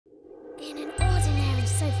In an ordinary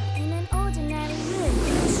sofa, in an ordinary room,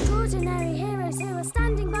 extraordinary heroes who are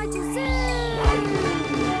standing by to zoom. To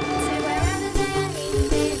wherever they are leading,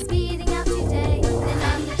 they are speeding out today. The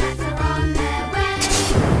Numberjacks are on their way.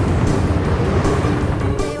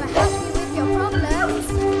 They were happy with your problems.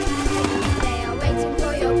 They are waiting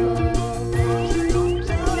for your call.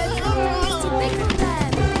 No problem is too big for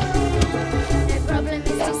them. No problem is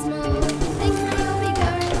too small. Things may all be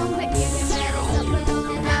going wrong, but you can never stop along.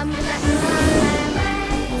 The Numberjacks are on their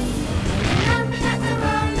way. The Numberjacks are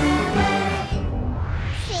on their way.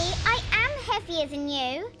 See, I am heavier than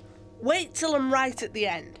you. Wait till I'm right at the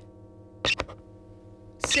end.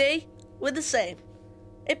 See? We're the same.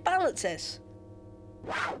 It balances.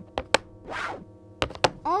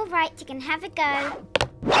 All right, you can have a go.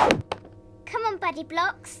 Come on, buddy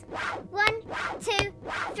blocks. 1, 2,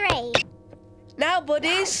 3. Now,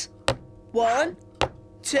 buddies. 1,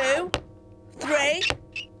 2, 3.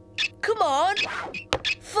 Come on.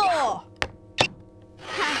 4.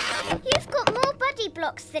 You've got more buddy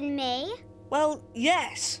blocks than me. Well,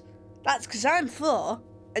 yes. That's because I'm 4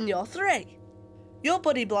 and you're 3. Your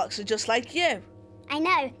buddy blocks are just like you. I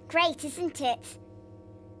know, great, isn't it?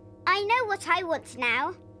 I know what I want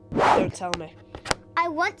now. Don't tell me. I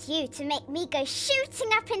want you to make me go shooting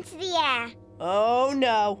up into the air. Oh,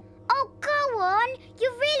 no. Oh, go on.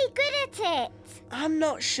 You're really good at it. I'm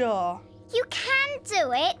not sure. You can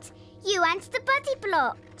do it. You and the buddy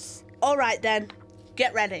blocks. All right, then.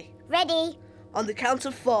 Get ready. Ready? On the count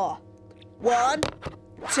of 4. 1,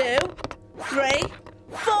 2, 3,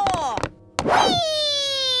 4.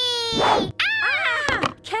 Whee! Ah!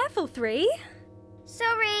 Careful, 3.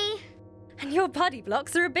 Sorry. And your buddy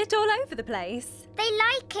blocks are a bit all over the place. They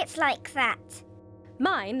like it like that.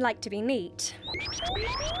 Mine like to be neat.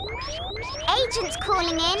 Agent's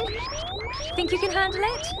calling in. Think you can handle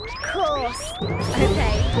it? Of course.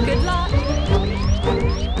 Okay, good luck.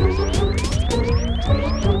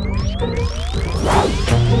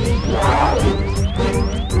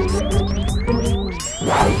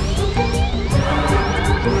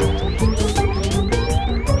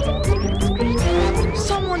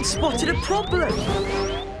 Someone spotted a problem.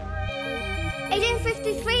 Agent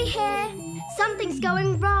 53 here. Something's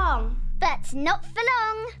going wrong. But not for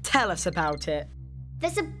long. Tell us about it.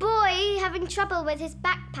 There's a boy having trouble with his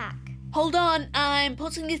backpack. Hold on, I'm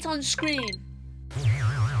putting it on screen.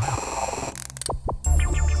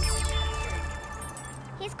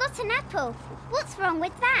 He's got an apple. What's wrong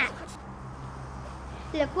with that?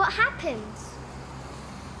 Look what happens.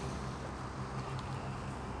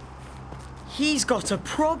 He's got a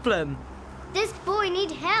problem. This boy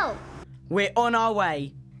needs help. We're on our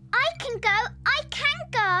way. I can go. I can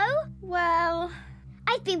go. Well,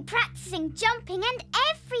 I've been practicing jumping and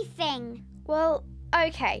everything. well,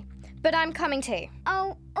 okay. But I'm coming too.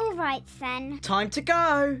 Oh, all right then. Time to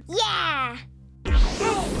go. Yeah.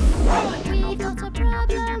 We've got a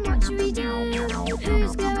problem, what should we do?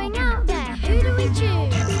 Who's going out there? Who do we choose?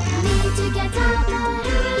 Need to get out there,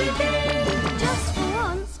 who will it be? Just for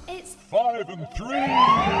once, it's 5 and 3.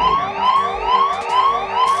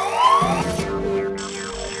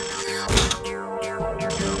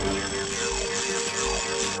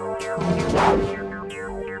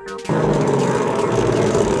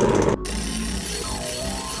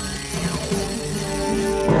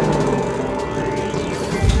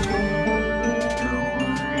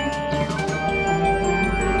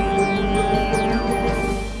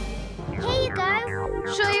 Here you go.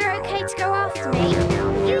 Sure you're okay to go after me?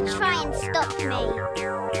 You try and stop me.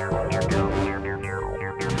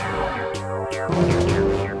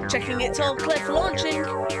 Checking it's all clear for launching.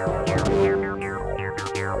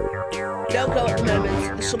 Don't go at the moment.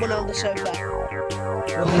 There's someone on the sofa.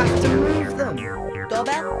 We'll have to move them.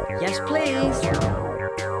 Doorbell? Yes, please.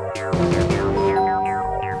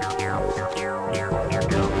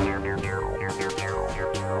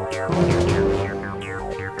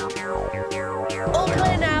 All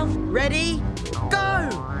clear now. Ready? Go! 5,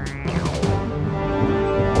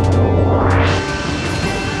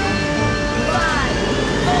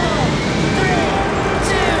 4, 3,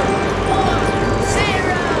 2, 1,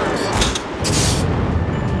 0.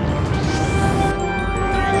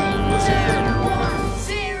 3, 2, 1,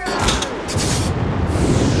 0.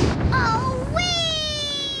 Oh, whee!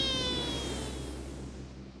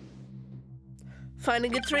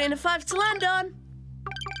 Finding a 3 and a 5 to land on.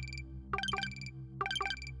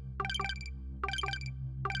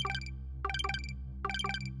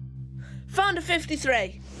 Found a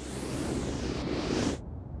 53.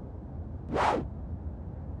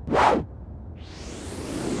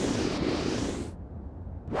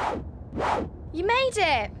 You made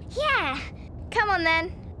it! Yeah. Come on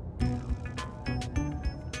then.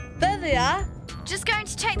 they are. Just going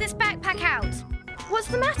to check this backpack out. What's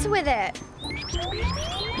the matter with it?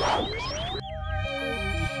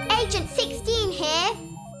 Agent 16 here.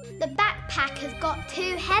 The backpack has got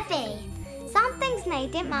too heavy. Something's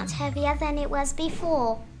made it much heavier than it was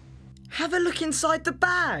before. Have a look inside the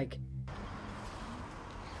bag.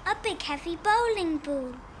 A big heavy bowling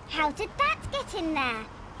ball. How did that get in there?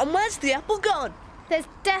 And where's the apple gone? There's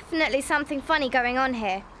definitely something funny going on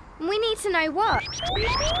here. We need to know what.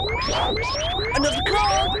 Another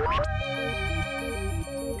call!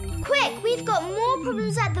 Quick, we've got more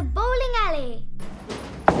problems at the bowling alley.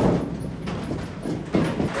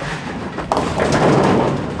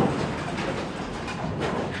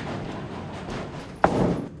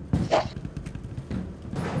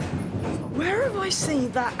 Where have I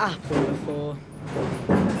seen that apple before?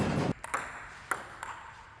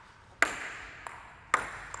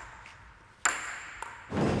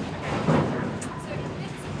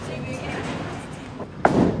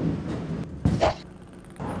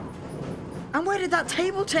 And where did that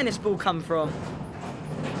table tennis ball come from?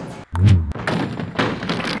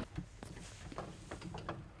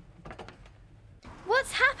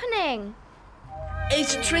 What's happening?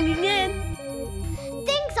 Agent's ringing in.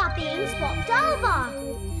 Things are being swapped over.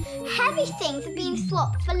 Heavy things are being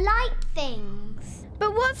swapped for light things.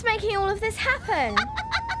 But what's making all of this happen?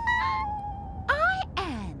 I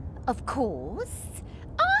am, of course.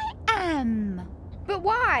 I am. But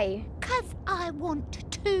why? 'Cause I want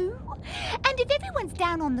to. And if everyone's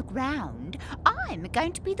down on the ground, I'm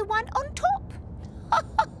going to be the one on top.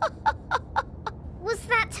 Was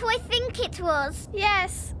that who I think it was?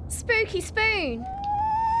 Yes, Spooky Spoon.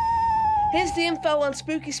 Here's the info on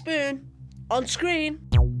Spooky Spoon. On screen.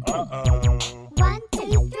 Uh-oh. 1,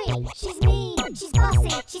 2, 3. She's mean, she's bossy,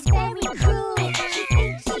 she's very cruel. She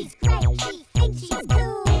thinks she's great, she thinks she's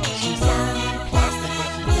cool. She's only plastic, but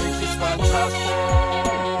she thinks she's fantastic.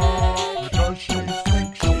 Because she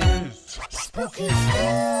thinks she is. Spooky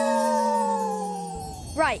Spoon.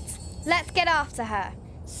 Right, let's get after her.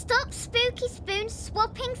 Stop Spooky Spoon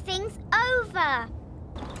swapping things over.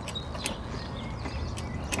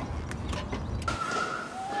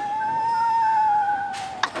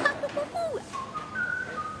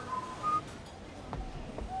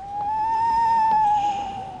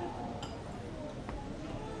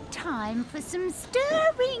 Time for some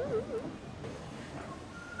stirring.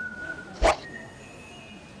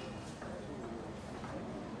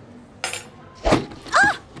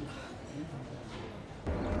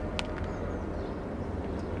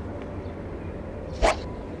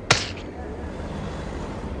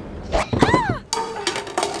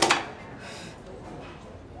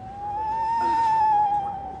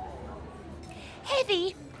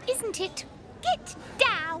 Heavy, isn't it? Get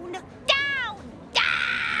down, down,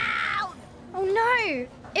 down! Oh no!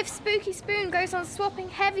 If Spooky Spoon goes on swapping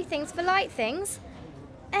heavy things for light things,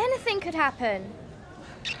 anything could happen.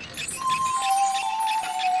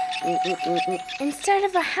 Instead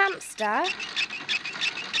of a hamster,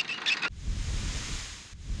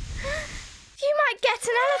 you might get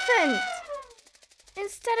an elephant.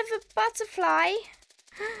 Instead of a butterfly,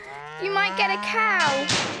 you might get a cow.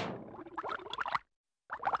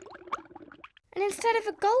 And instead of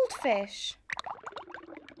a goldfish,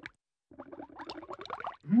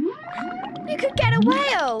 you could get a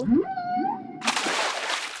whale.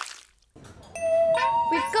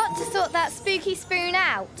 We've got to sort that Spooky Spoon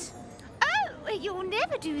out. Oh, you'll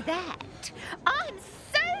never do that. I'm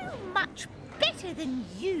so much better than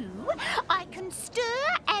you. I can stir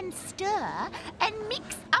and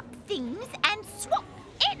mix up things and swap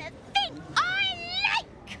anything I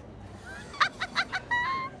like.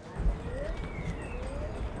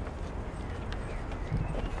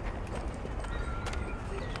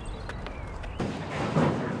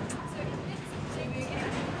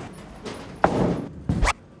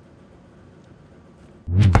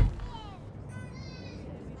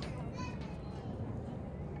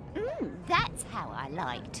 That's how I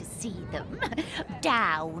like to see them,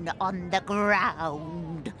 down on the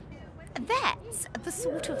ground. That's the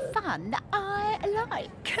sort of fun I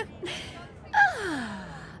like.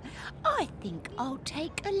 I think I'll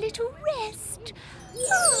take a little rest.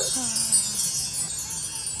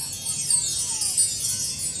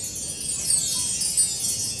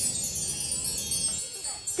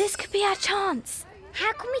 This could be our chance.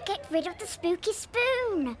 How can we get rid of the Spooky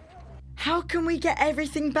Spoon? How can we get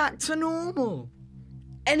everything back to normal?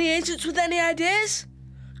 Any agents with any ideas?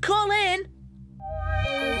 Call in.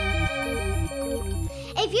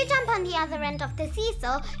 If you jump on the other end of the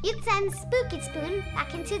seesaw, you'd send Spooky Spoon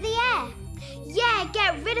back into the air. Yeah,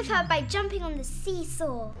 get rid of her by jumping on the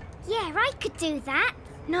seesaw. Yeah, I could do that.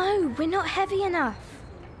 No, we're not heavy enough.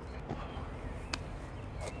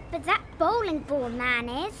 But that bowling ball man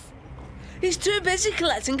is. He's too busy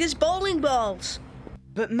collecting his bowling balls.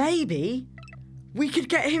 But maybe we could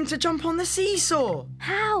get him to jump on the seesaw.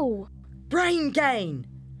 How? Brain gain.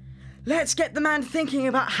 Let's get the man thinking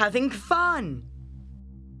about having fun.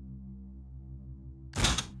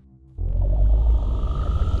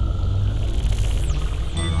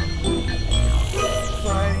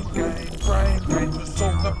 Brain gain to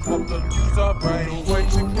solve the problem. Use our brain. A way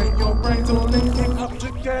to get your brains all linking up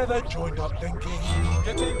together. Joined up thinking.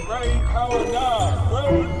 Getting brain power now.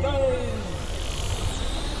 Brain gain.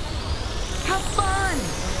 Have fun.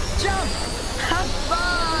 Jump. Have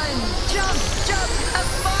fun. Jump, jump, have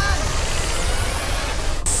fun.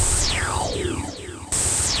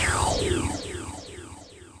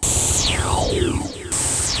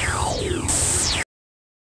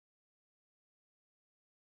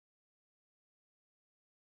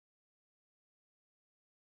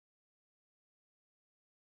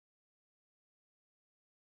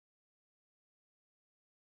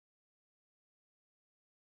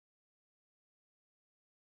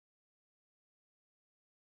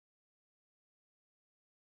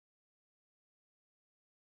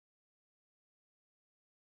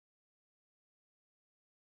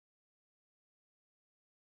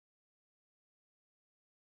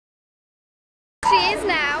 She is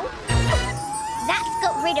now. That's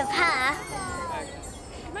got rid of her.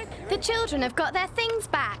 The children have got their things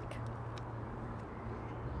back.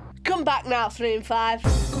 Come back now, 3 and 5.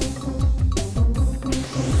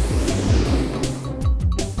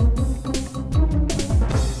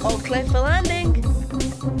 All clear for landing.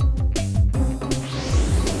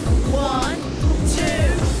 1, 2,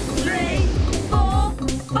 3, 4,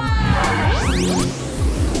 5.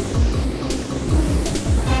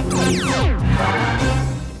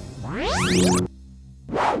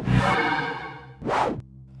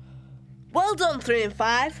 Well done, 3 and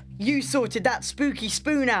 5. You sorted that spooky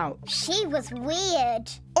spoon out. She was weird.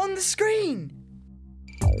 On the screen.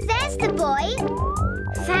 There's the boy.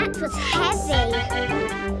 That was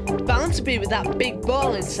heavy. Bound to be with that big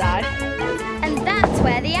ball inside. And that's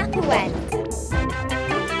where the apple went.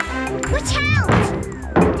 Watch out!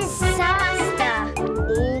 Disaster.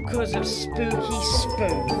 All because of Spooky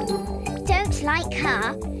Spoon. Don't like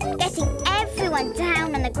her. Getting everyone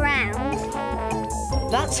down on the ground.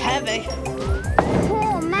 That's heavy.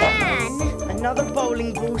 Poor man. Another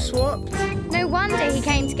bowling ball swapped. No wonder he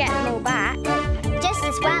came to get them all back. Just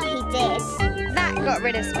as well he did. That got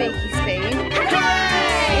rid of Spooky Spoon.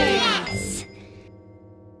 Yes!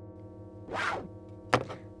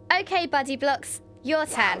 OK, Buddy Blocks, your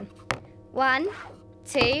turn. 1,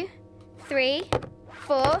 2, 3,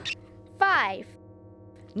 4, 5.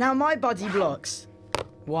 Now my Buddy Blocks.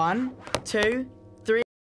 1, 2, 3.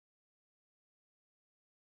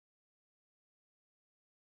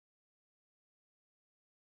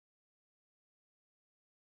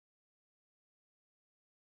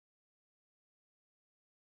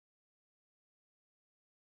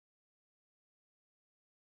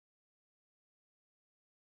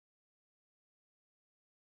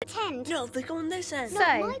 No, they go on this end. So,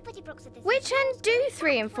 My buddy blocks are this which end do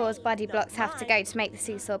 3 and 4's Buddy Blocks have to go to make the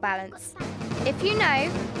seesaw balance? If you know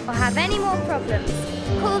or have any more problems,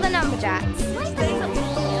 call the Numberjacks. My buddy blocks